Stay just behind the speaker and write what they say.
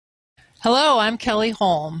Hello, I'm Kelly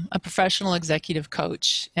Holm, a professional executive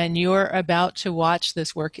coach, and you're about to watch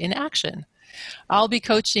this work in action. I'll be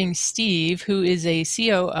coaching Steve, who is a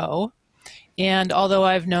COO, and although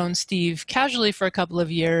I've known Steve casually for a couple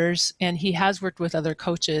of years and he has worked with other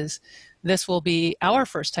coaches, this will be our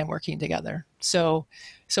first time working together. So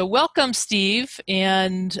welcome, Steve,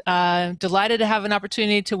 and delighted to have an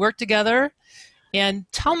opportunity to work together. And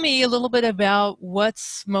tell me a little bit about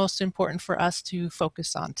what's most important for us to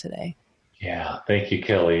focus on today. Yeah, thank you,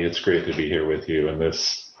 Kelly. It's great to be here with you in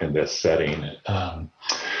this setting.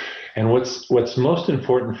 And what's most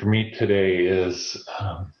important for me today is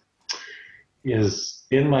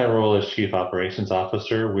in my role as Chief Operations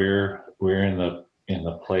Officer. We're in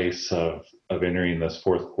the place of entering this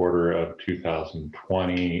fourth quarter of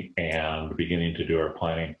 2020 and beginning to do our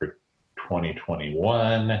planning for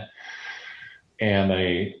 2021. And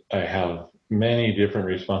I have many different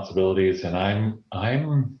responsibilities, and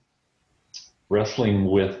I'm wrestling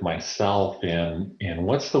with myself in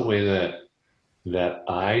what's the way that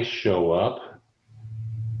I show up,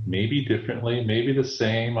 maybe differently, maybe the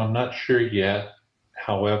same. I'm not sure yet.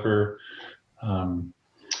 However,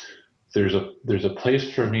 there's a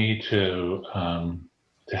place for me to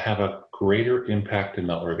have a greater impact in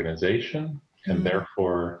the organization and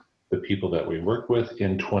therefore the people that we work with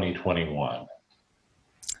in 2021.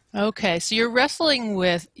 Okay, so you're wrestling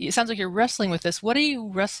with, it sounds like you're wrestling with this. What are you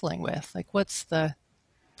wrestling with? Like, what's the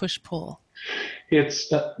push-pull?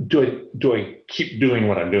 It's do I keep doing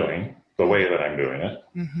what I'm doing the way that I'm doing it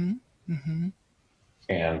Mm-hmm. Mm-hmm.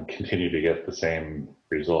 and continue to get the same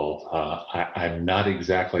result? I'm not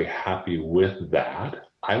exactly happy with that.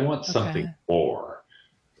 I want something Okay. more.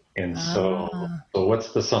 And so, Ah, so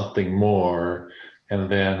what's the something more?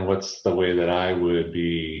 And then what's the way that I would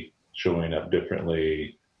be showing up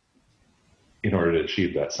differently in order to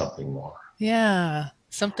achieve that something more? yeah,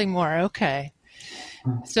 something more. Okay.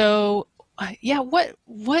 So, yeah,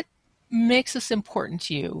 what makes this important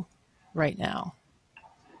to you right now?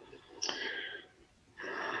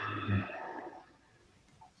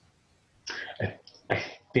 I, I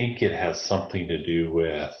think it has something to do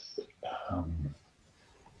with um,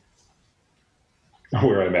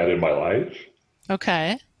 where I'm at in my life.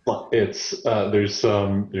 Okay. It's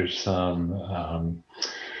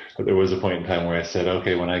there was a point in time where I said,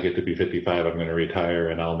 okay, when I get to be 55, I'm going to retire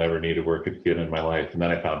and I'll never need to work again in my life. And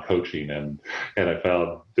then I found coaching and I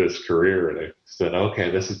found this career and I said,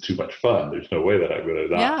 okay, this is too much fun. There's no way that I'm going to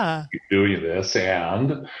not Yeah. keep doing this.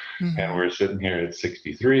 And Mm-hmm. we're sitting here at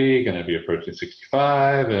 63, going to be approaching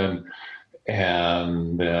 65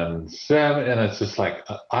 and then 7. And it's just like,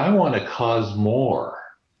 I want to cause more.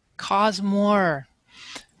 Cause more.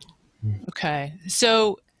 Okay.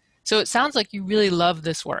 So it sounds like you really love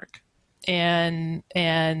this work and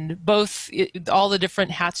both all the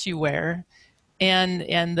different hats you wear and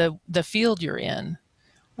the field you're in.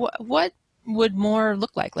 What would more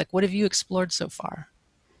look like? Like what have you explored so far?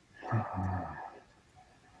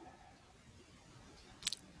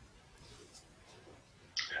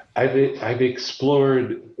 I've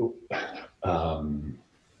explored um,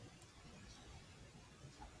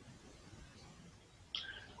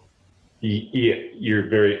 yeah, you're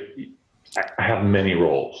very. I have many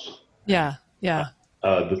roles. Yeah. Yeah.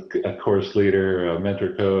 A course leader, a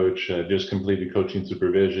mentor coach, just completed coaching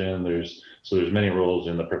supervision. There's many roles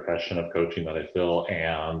in the profession of coaching that I fill,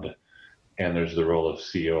 and there's the role of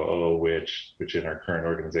COO, which in our current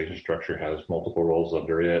organization structure has multiple roles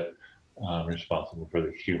under it, responsible for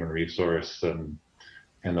the human resource and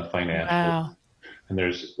the financial. Wow. And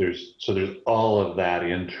there's all of that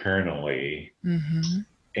internally, Mm-hmm. Mm-hmm.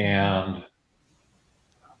 and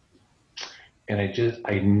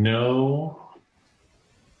I know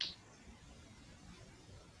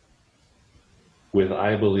with,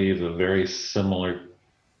 I believe, a very similar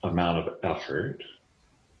amount of effort,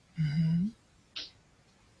 Mm-hmm.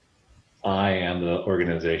 I and the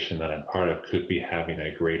organization that I'm part of could be having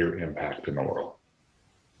a greater impact in the world.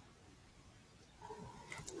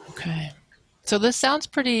 Okay. So this sounds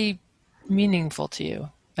pretty meaningful to you.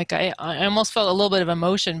 Like I almost felt a little bit of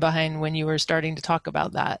emotion behind when you were starting to talk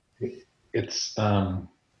about that. It's I,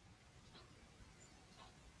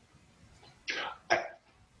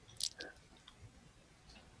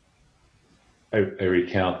 I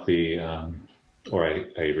recount or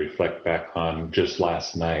I reflect back on just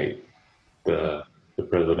last night the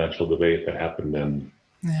presidential debate that happened in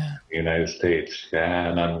Yeah. the United States.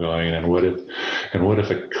 And I'm going, and what if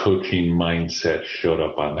a coaching mindset showed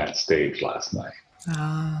up on that stage last night?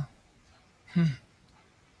 Ah. Hmm.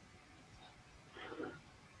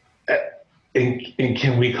 And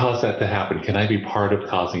can we cause that to happen? Can I be part of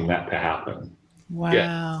causing that to happen? Yeah.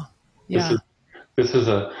 Wow. This Yeah. is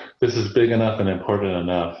this is big enough and important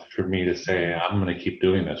enough for me to say I'm going to keep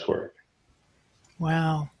doing this work.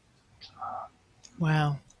 Wow.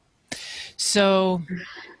 Wow. So,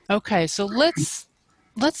 okay, so let's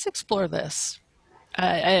explore this.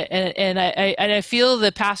 I feel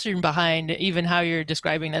the passion behind even how you're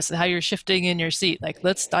describing this and how you're shifting in your seat. Like,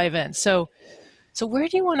 let's dive in. So where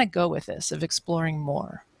do you want to go with this of exploring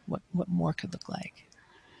more? What more could look like?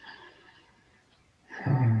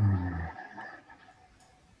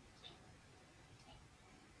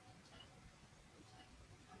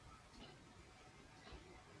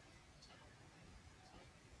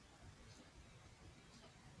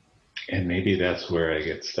 And maybe that's where I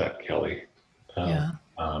get stuck, Kelly. Yeah.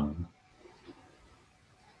 Um,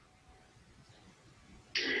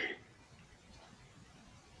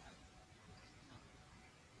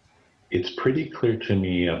 it's pretty clear to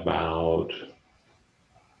me about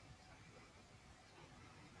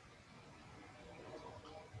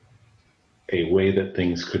a way that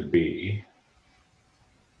things could be.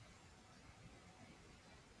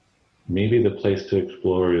 Maybe the place to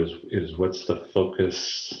explore is what's the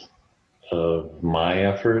focus of my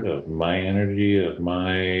effort, of my energy, of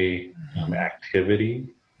my activity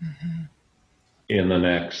in the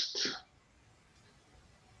next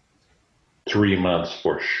 3 months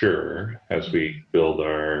for sure, as we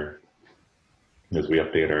update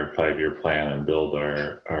our 5-year plan and build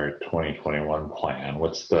our 2021 plan.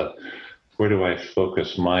 Where do I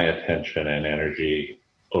focus my attention and energy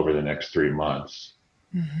over the next 3 months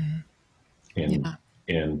in Yeah.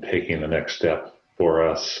 in taking the next step for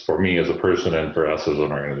us, for me as a person, and for us as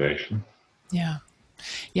an organization? Yeah.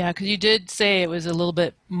 Yeah, because you did say it was a little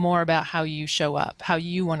bit more about how you show up, how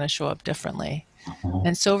you want to show up differently.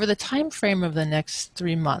 And so over the time frame of the next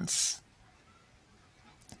 3 months,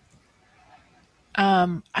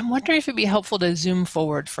 I'm wondering if it'd be helpful to zoom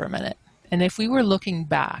forward for a minute. And if we were looking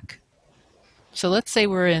back, so let's say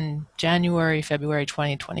we're in January, February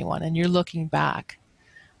 2021, and you're looking back,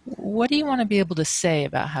 what do you want to be able to say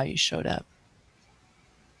about how you showed up?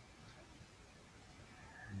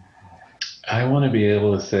 I want to be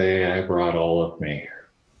able to say I brought all of me.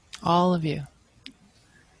 All of you.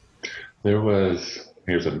 There was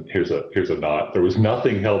here's a knot. There was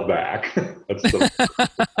nothing held back. That's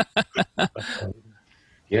the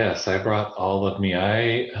Yes, I brought all of me.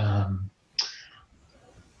 I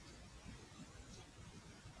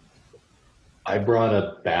brought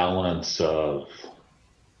a balance of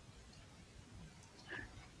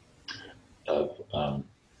um,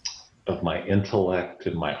 of my intellect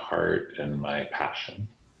and my heart and my passion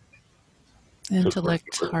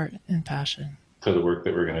Intellect, heart, and passion. to the work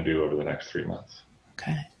that we're going to do over the next 3 months.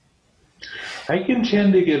 Okay. I can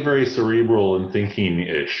tend to get very cerebral and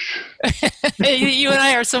thinking-ish. You and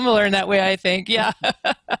I are similar in that way, I think. Yeah.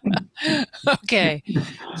 Okay.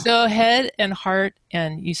 So head and heart,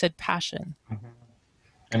 and you said passion.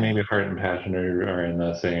 And maybe heart and passion are in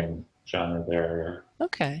the same genre there.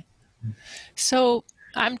 Okay. So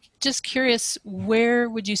I'm just curious, where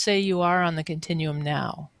would you say you are on the continuum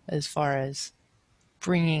now as far as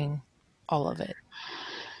bringing all of it?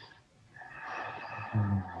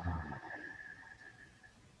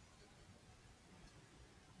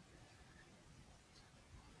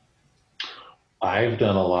 I've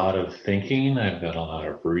done a lot of thinking. I've done a lot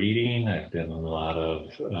of reading. I've done a lot of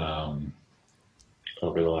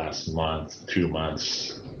over the last month, 2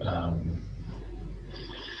 months,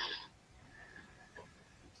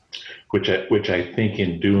 which I think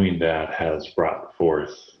in doing that has brought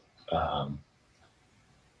forth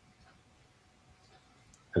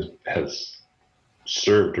has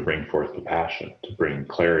served to bring forth the passion, to bring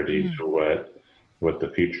clarity to what the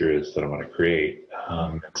future is that I want to create.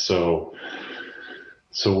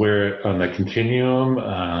 So we're on the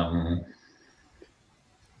continuum.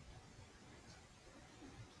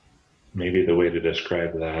 Maybe the way to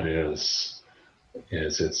describe that is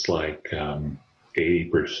it's like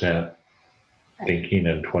 80% thinking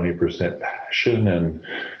and 20% passion,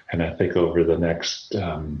 and I think over the next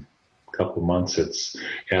couple months, it's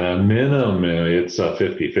at a minimum it's a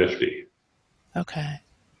 50-50. Okay.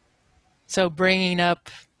 So bringing up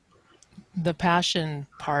the passion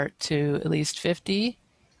part to at least 50,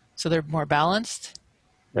 so they're more balanced.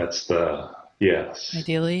 That's the yes.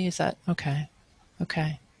 Ideally, is that okay?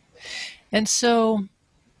 Okay. And so,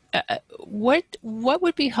 what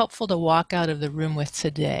would be helpful to walk out of the room with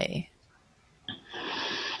today?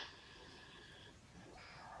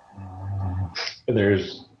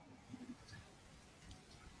 There's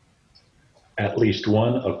at least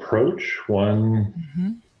one approach,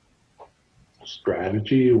 one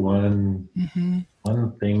strategy, one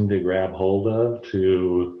thing to grab hold of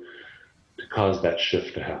to cause that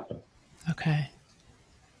shift to happen. Okay.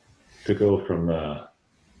 To go from the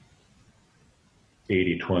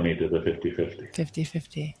 80-20 to the 50-50.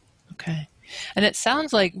 50-50. Okay. And it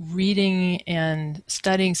sounds like reading and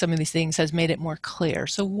studying some of these things has made it more clear.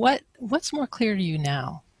 So what's more clear to you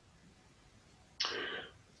now?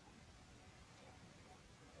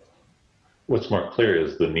 What's more clear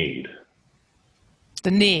is the need.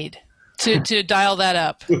 The need to dial that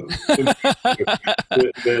up. the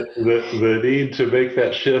need to make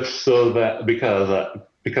that shift, so that because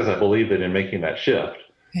I believe that in making that shift,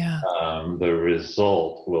 Yeah. The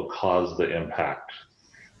result will cause the impact,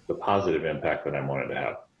 the positive impact that I wanted to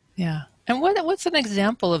have. Yeah. And what's an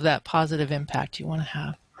example of that positive impact you want to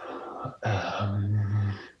have?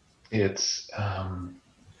 It's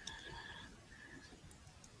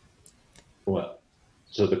what?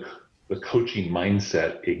 So the coaching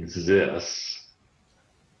mindset exists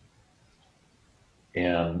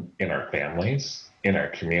in our families, in our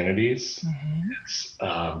communities.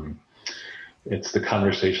 Mm-hmm. It's the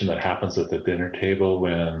conversation that happens at the dinner table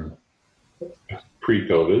when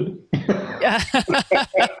pre-COVID. Yeah.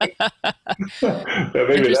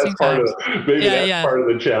 Maybe that's part times. of part of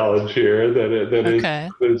the challenge here.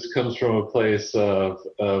 That comes from a place of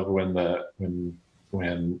when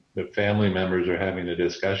the family members are having a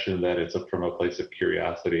discussion, that it's from a place of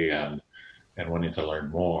curiosity and wanting to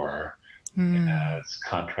learn more. It's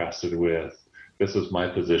contrasted with, this is my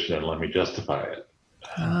position and let me justify it.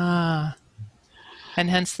 And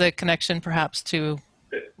hence the connection perhaps to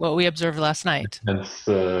what we observed last night. Hence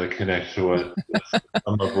the connection to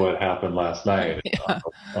some of what happened last night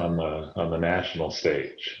on the national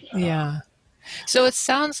stage. Yeah. So it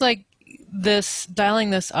sounds like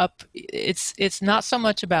dialing this up, it's not so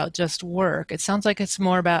much about just work. It sounds like it's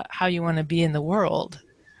more about how you want to be in the world.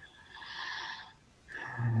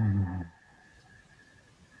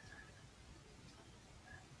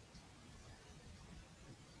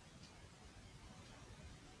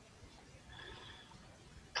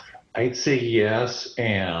 I'd say yes,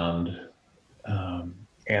 and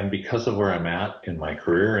because of where I'm at in my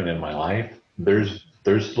career and in my life, there's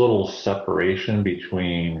little separation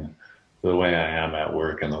between the way I am at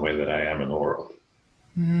work and the way that I am in the world.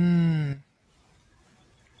 And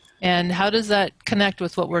how does that connect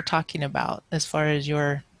with what we're talking about as far as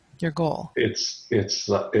your goal? It's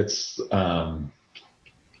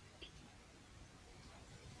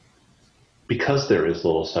because there is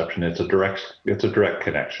little separation. It's a direct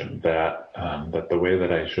connection that the way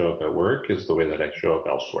that I show up at work is the way that I show up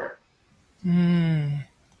elsewhere. And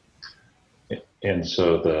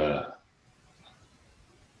so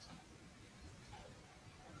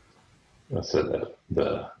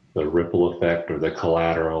the ripple effect, or the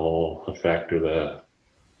collateral effect, or the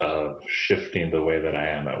shifting the way that I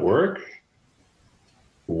am at work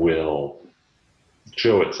will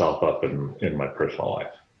show itself up in my personal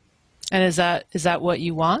life. And is that what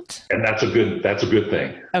you want? And that's a good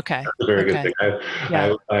thing. Okay. That's a very good thing.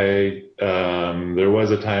 There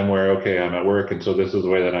was a time where, I'm at work, and so this is the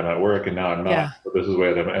way that I'm at work, and now I'm not. Yeah. So this is the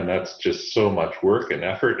way that and that's just so much work and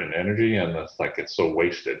effort and energy, and it's so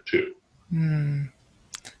wasted too.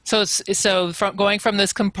 So from going from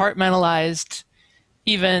this compartmentalized,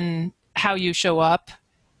 even how you show up,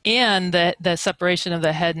 and the separation of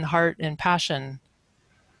the head and heart and passion,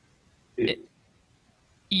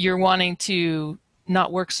 you're wanting to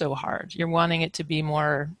not work so hard. You're wanting it to be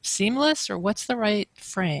more seamless, or what's the right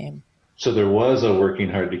frame? So there was a working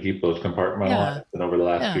hard to keep those compartmentalized, and over the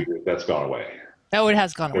last 2 years, that's gone away. Oh, it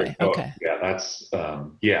has gone away. Okay. Yeah, that's,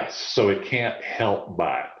 yes. So it can't help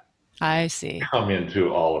but I see. come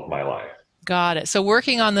into all of my life. Got it. So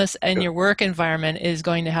working on this in your work environment is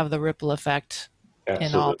going to have the ripple effect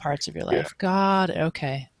in all parts of your life. Yeah. Got it.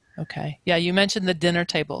 Okay. Yeah, you mentioned the dinner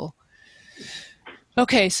table.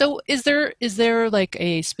 Okay, so is there like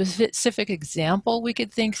a specific example we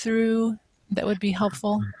could think through that would be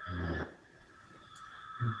helpful?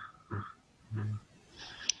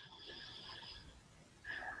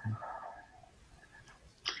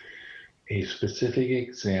 A specific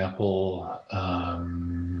example.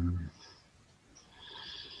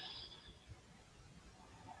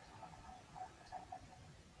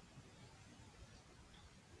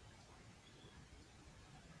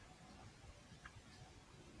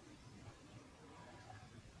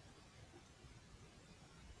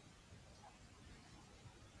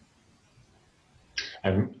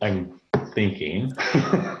 I'm thinking.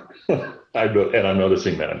 I'm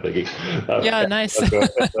noticing that I'm thinking. Yeah, nice. What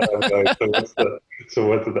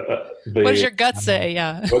does your gut say?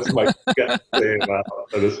 Yeah. What's my gut say about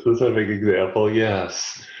a specific example?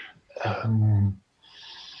 Yes.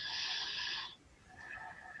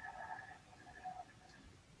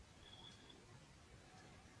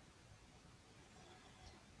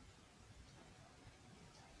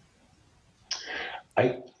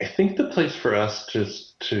 think the place for us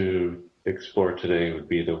just to explore today would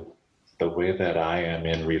be the way that I am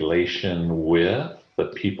in relation with the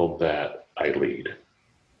people that I lead.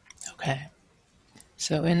 Okay.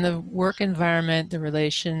 So in the work environment, the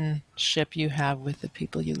relationship you have with the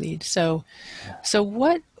people you lead. So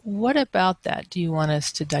what about that do you want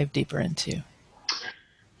us to dive deeper into?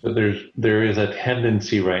 So there is a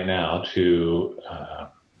tendency right now to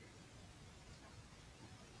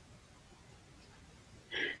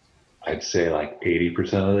I'd say like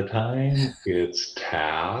 80% of the time, it's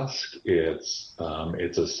task, it's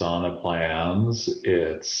Asana plans,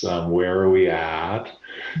 it's where are we at,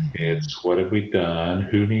 Mm-hmm. it's what have we done,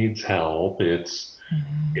 who needs help,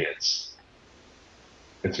 Mm-hmm. it's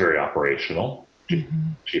it's very operational. Mm-hmm.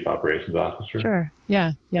 Chief Operations Officer. Sure.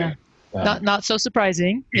 Yeah. Yeah. Um, Not so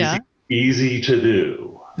surprising. easy Yeah. easy to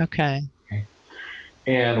do. Okay.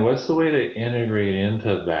 And what's the way to integrate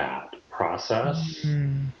into that process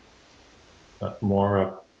Mm.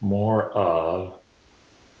 more of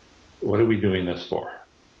what are we doing this for?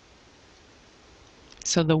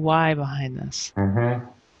 So the why behind this. Mm-hmm.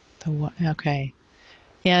 The why. Okay.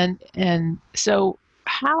 And so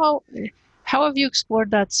how have you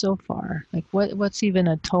explored that so far? Like what's even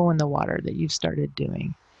a toe in the water that you've started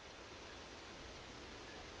doing?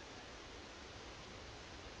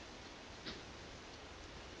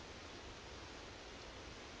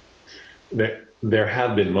 There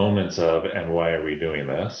have been moments of, and why are we doing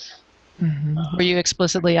this? Mm-hmm. Where you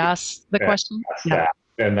explicitly ask the And question? that's Yeah. that,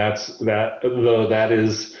 and that's that. Though that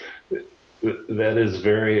is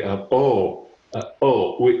very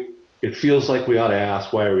we. It feels like we ought to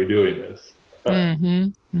ask why are we doing this.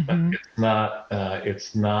 Mm-hmm. Mm-hmm.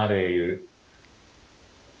 It's not a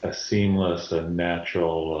seamless, a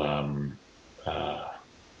natural.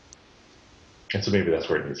 And so maybe that's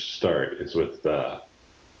where it needs to start. Is with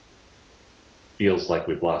feels like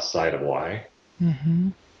we've lost sight of why. Mm-hmm.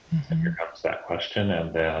 And Mm-hmm. here comes that question,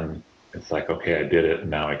 and then it's like, okay, I did it, and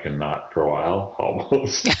now I can not for a while,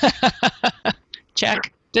 almost.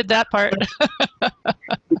 Check. Did that part.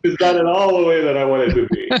 It's not at all the way that I want it to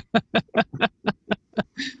be.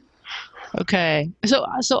 Okay. So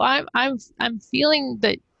I'm feeling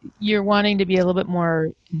that you're wanting to be a little bit more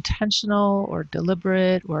intentional or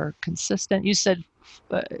deliberate or consistent. You said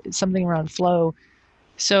something around flow.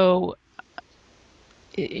 So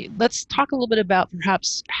let's talk a little bit about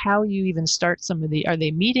perhaps how you even start some of are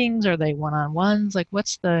they meetings? Are they one-on-ones? Like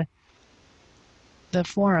what's the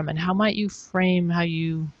forum and how might you frame how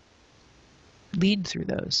you lead through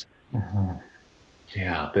those? Mm-hmm.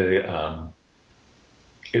 Yeah,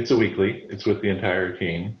 it's a weekly. It's with the entire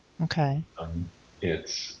team. Okay.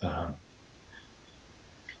 It's and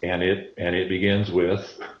it begins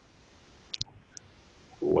with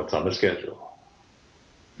what's on the schedule.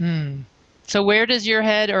 Hmm. So where does your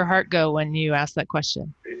head or heart go when you ask that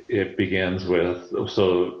question? It begins with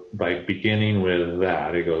so by beginning with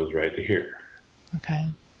that, it goes right to here. Okay.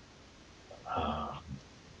 Um,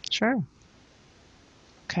 Sure.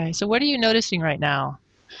 Okay. So what are you noticing right now?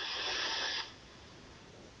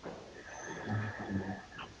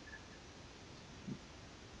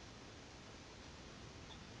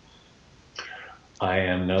 I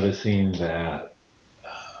am noticing that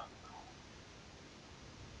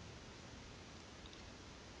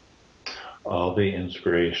all the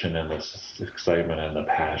inspiration and the excitement and the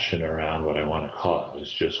passion around what I want to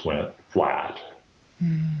cause just went flat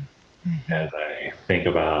Mm-hmm. as I think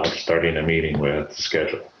about starting a meeting with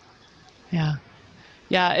schedule. Yeah.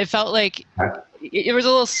 Yeah. It felt like it was a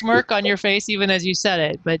little smirk on your face even as you said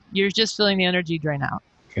it, but you're just feeling the energy drain out.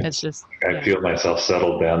 It's It's, just, I yeah. feel myself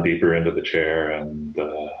settled down deeper into the chair, and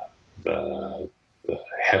the, the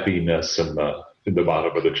heaviness in the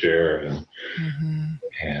bottom of the chair, Mm-hmm.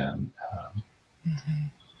 and Mm-hmm.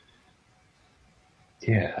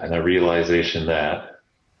 yeah, and a realization that,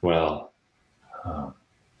 well, um,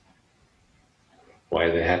 why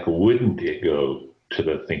the heck wouldn't it go to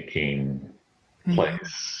the thinking Mm-hmm.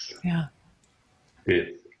 place? Yeah.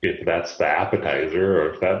 If that's the appetizer,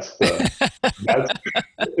 or if that's to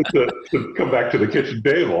come back to the kitchen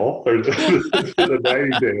table or to the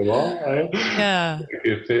dining table. Right? Yeah.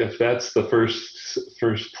 If that's the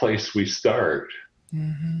first place we start,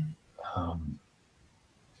 Mm-hmm. um,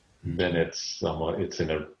 then it's in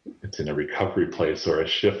a recovery place or a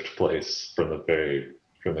shift place from the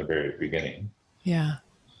very beginning. Yeah.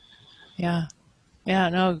 Yeah. Yeah.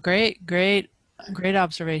 No, great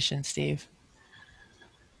observation, Steve.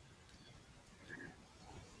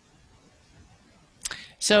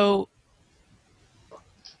 So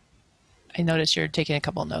I notice you're taking a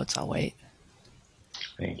couple notes. I'll wait.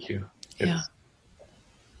 Thank you. Yeah.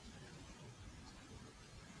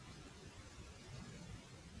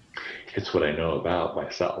 it's what I know about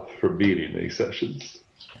myself from being in these sessions.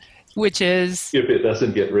 Which is? If it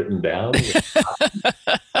doesn't get written down, if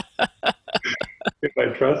I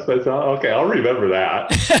trust myself, okay, I'll remember that.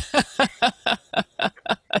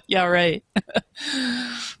 Yeah, right.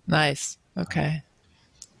 Nice. Okay.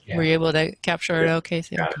 Yeah. Were you able to capture it okay?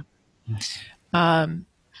 Yeah. Okay.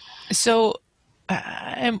 So,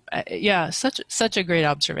 yeah, such a great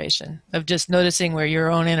observation of just noticing where your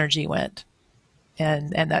own energy went,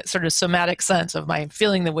 and that sort of somatic sense of my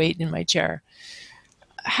feeling the weight in my chair.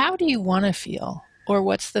 How do you want to feel, or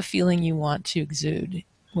what's the feeling you want to exude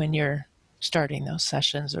when you're starting those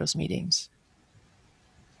sessions, those meetings?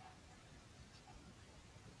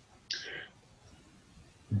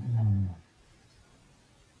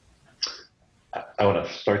 I want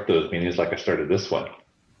to start those meetings like I started this one.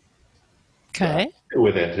 Okay.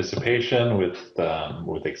 With anticipation,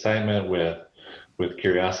 with excitement, with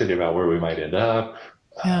curiosity about where we might end up.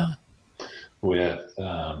 Yeah. With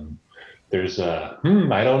there's a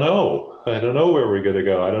I don't know where we're going to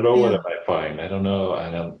go. I don't know what I might find. I don't know.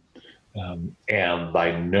 And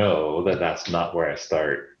I know that that's not where I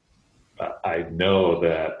start. I know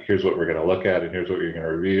that here's what we're going to look at, and here's what you're going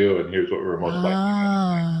to review, and here's what we're most likely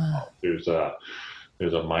going to do.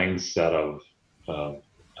 There's a mindset of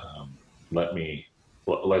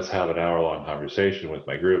let's have an hour-long conversation with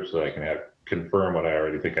my group so that I can confirm what I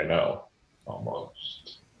already think I know,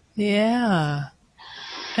 almost. Yeah.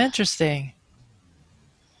 Interesting.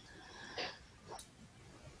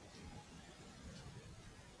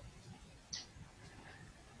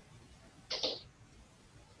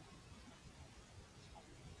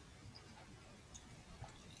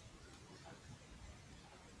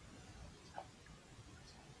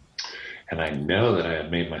 And I know that I have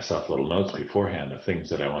made myself little notes beforehand of things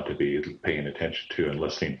that I want to be paying attention to and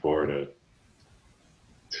listening for to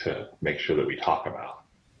make sure that we talk about.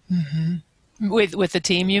 Mm-hmm. With the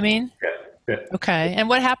team, you mean? Yeah. Okay. And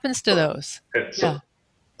what happens to those? So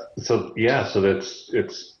that's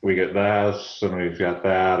we get this and we've got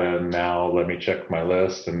that, and now let me check my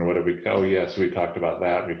list, and what did we? Oh yes, we talked about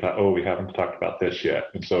that. We haven't talked about this yet.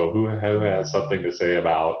 And so who has something to say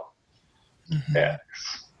about X?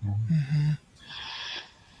 Mm-hmm.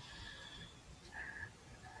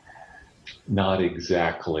 Not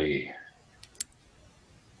exactly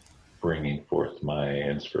bringing forth my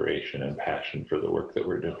inspiration and passion for the work that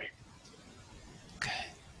we're doing. Okay.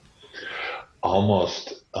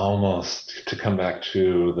 Almost to come back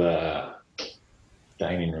to the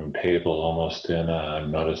dining room table, almost I'm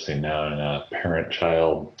noticing now in a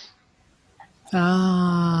parent-child.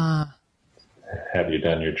 Have you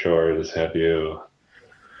done your chores? Have you?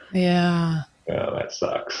 Yeah. Oh, that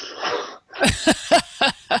sucks.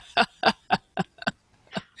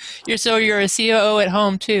 You're a COO at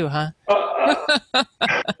home too, huh?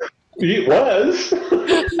 It was.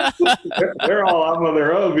 They're all out on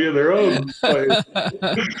their own, being their own place.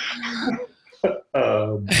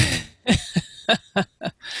 Oh,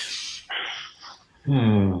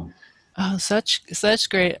 such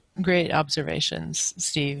great observations,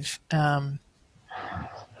 Steve.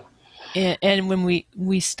 And when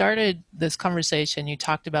we started this conversation, you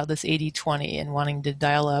talked about this 80-20 and wanting to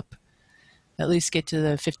dial up, at least get to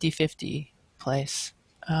the 50-50 place.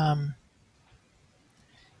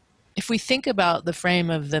 If we think about the frame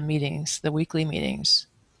of the meetings, the weekly meetings,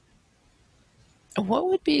 what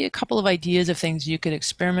would be a couple of ideas of things you could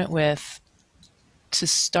experiment with to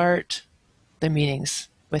start the meetings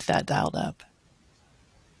with that dialed up?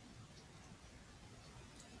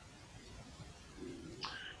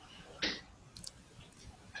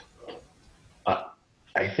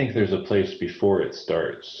 I think there's a place before it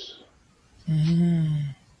starts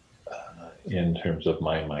in terms of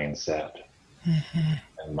my mindset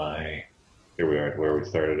and here we are where we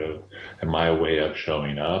started and my way of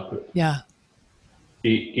showing up. Yeah.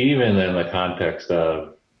 Even in the context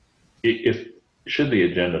of should the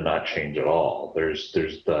agenda not change at all, there's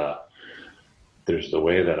the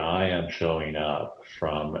way that I am showing up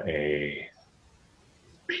from a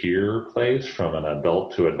peer place, from an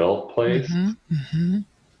adult to adult place.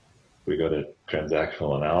 We go to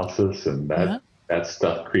transactional analysis, and that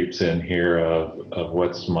stuff creeps in here of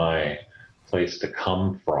what's my place to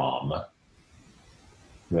come from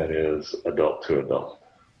that is adult to adult.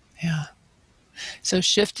 Yeah. So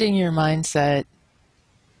shifting your mindset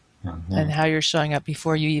and how you're showing up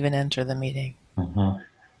before you even enter the meeting.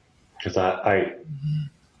 Because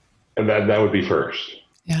and that would be first.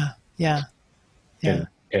 Yeah.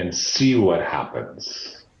 And see what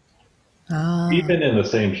happens. Even in the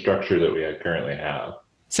same structure that we currently have.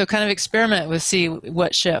 So kind of experiment see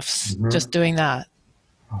what shifts, just doing that.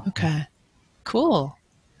 Okay, cool.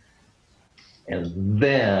 And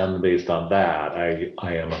then based on that,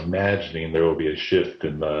 I am imagining there will be a shift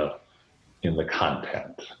in the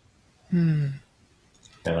content. And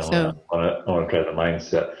I want to try the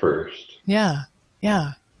mindset first. Yeah.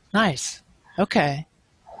 Yeah. Nice. Okay.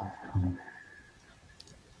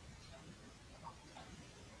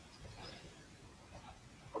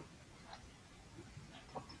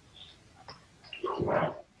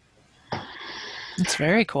 It's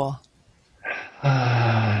very cool.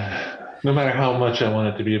 No matter how much I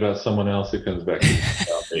want it to be about someone else, it comes back to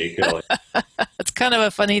me, Kelly. It's kind of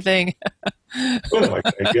a funny thing. Oh,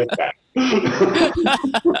 I get that.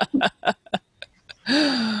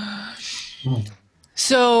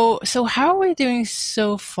 So how are we doing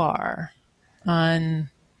so far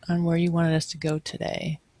on where you wanted us to go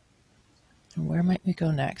today? And where might we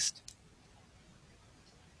go next?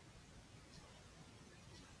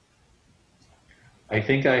 I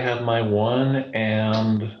think I have my 1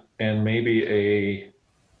 and maybe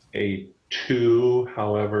a 2.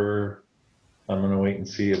 However, I'm going to wait and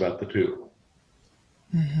see about the 2.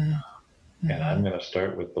 And I'm going to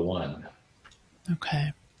start with the 1.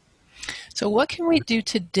 Okay. So what can we do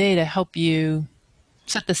today to help you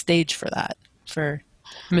set the stage for that?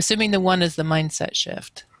 I'm assuming the 1 is the mindset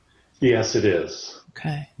shift. Yes, it is.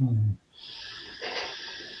 Okay.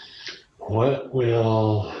 What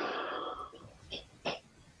will...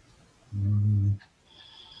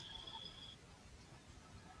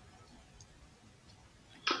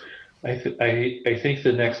 I think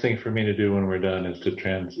the next thing for me to do when we're done is to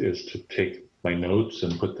take my notes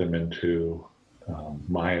and put them into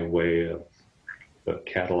my way of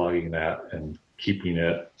cataloging that and keeping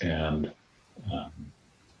it and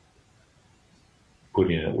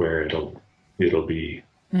putting it where it'll be.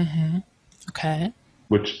 Okay.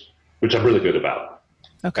 Which I'm really good about.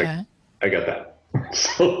 Okay. I got that.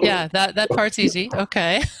 So. Yeah, that part's easy.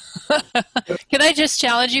 Okay. Can I just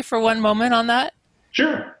challenge you for one moment on that?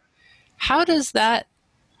 Sure. How does that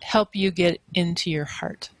help you get into your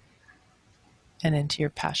heart and into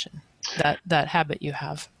your passion, that habit you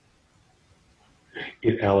have?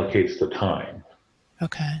 It allocates the time.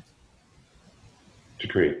 Okay. To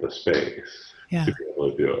create the space. Yeah. To be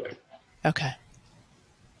able to do it. Okay.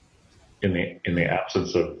 In the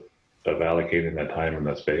absence of allocating the time and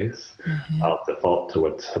the space, I'll default to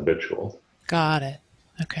what's habitual. Got it.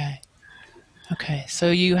 Okay. Okay.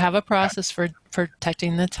 So you have a process for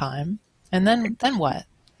protecting the time. And then what?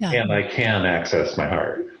 Yeah. And I can access my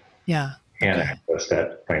heart. Yeah. And access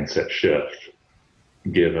that mindset shift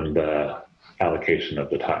given the allocation of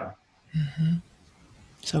the time.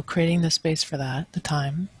 So creating the space for that, the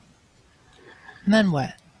time. And then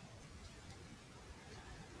what?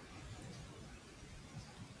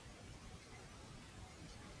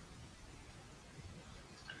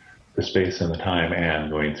 The space and the time and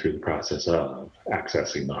going through the process of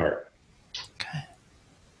accessing the heart. Okay.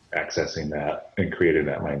 Accessing that and creating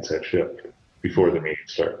that mindset shift before the meeting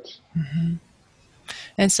starts.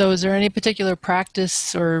 And so is there any particular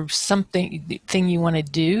practice or thing you want to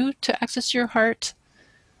do to access your heart?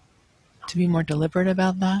 To be more deliberate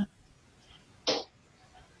about that?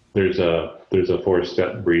 There's a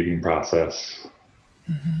 4-step breathing process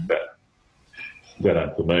that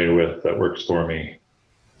I'm familiar with, that works for me,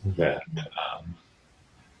 that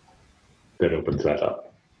opens that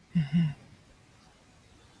up.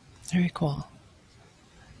 Very cool.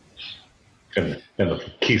 And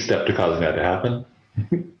the key step to causing that to happen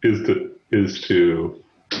is to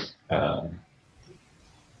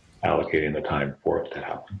allocating the time for it to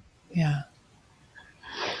happen. Yeah.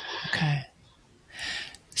 Okay.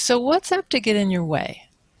 So what's apt to get in your way?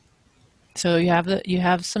 So you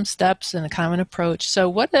have some steps and a kind of an approach. So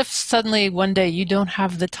what if suddenly one day you don't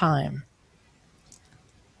have the time,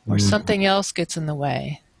 or something else gets in the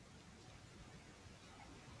way?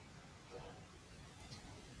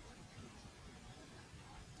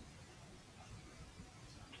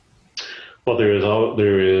 Well,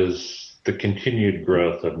 there is the continued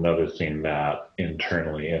growth of noticing that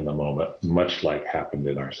internally in the moment, much like happened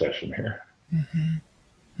in our session here.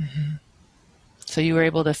 So you were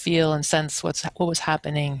able to feel and sense what was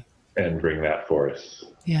happening, and bring that forth.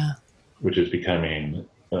 Yeah. Which is becoming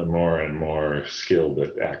more and more skilled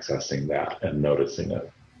at accessing that and noticing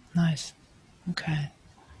it. Nice. Okay.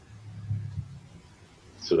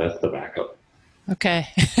 So that's the backup. Okay.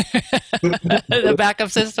 The backup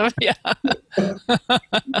system. Yeah.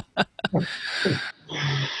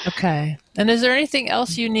 Okay. And is there anything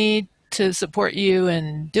else you need to support you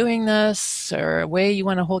in doing this, or a way you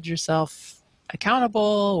want to hold yourself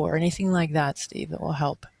accountable, or anything like that, Steve, that will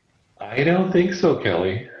help? I don't think so,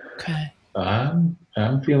 Kelly. Okay. I'm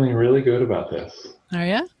feeling really good about this. Are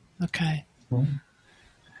you? Okay. Mhm.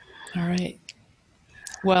 All right.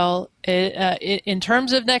 Well, in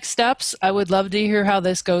terms of next steps, I would love to hear how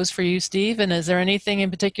this goes for you, Steve. And is there anything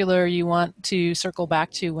in particular you want to circle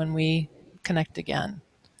back to when we connect again?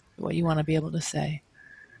 What you want to be able to say?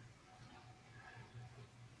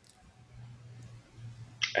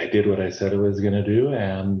 I did what I said I was going to do,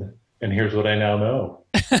 and here's what I now know.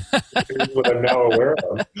 Here's what I'm now aware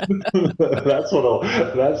of. That's what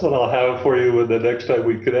I'll have for you the next time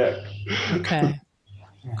we connect. Okay,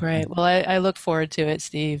 great. Well, I look forward to it,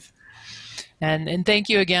 Steve. And thank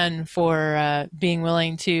you again for being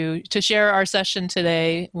willing to share our session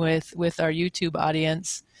today with our YouTube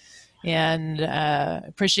audience. And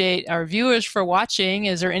appreciate our viewers for watching.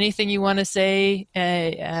 Is there anything you want to say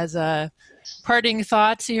as a parting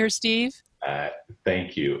thoughts here, Steve? Uh,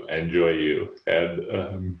 Thank you. Enjoy you.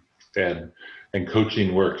 And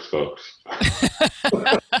coaching works, folks.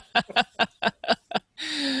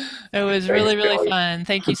 It was Thanks, really, really Kelly. fun.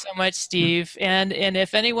 Thank you so much, Steve. And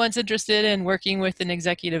if anyone's interested in working with an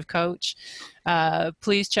executive coach,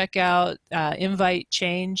 please check out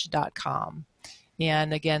invitechange.com.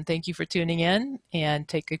 And again, thank you for tuning in and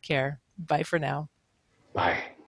take good care. Bye for now. Bye.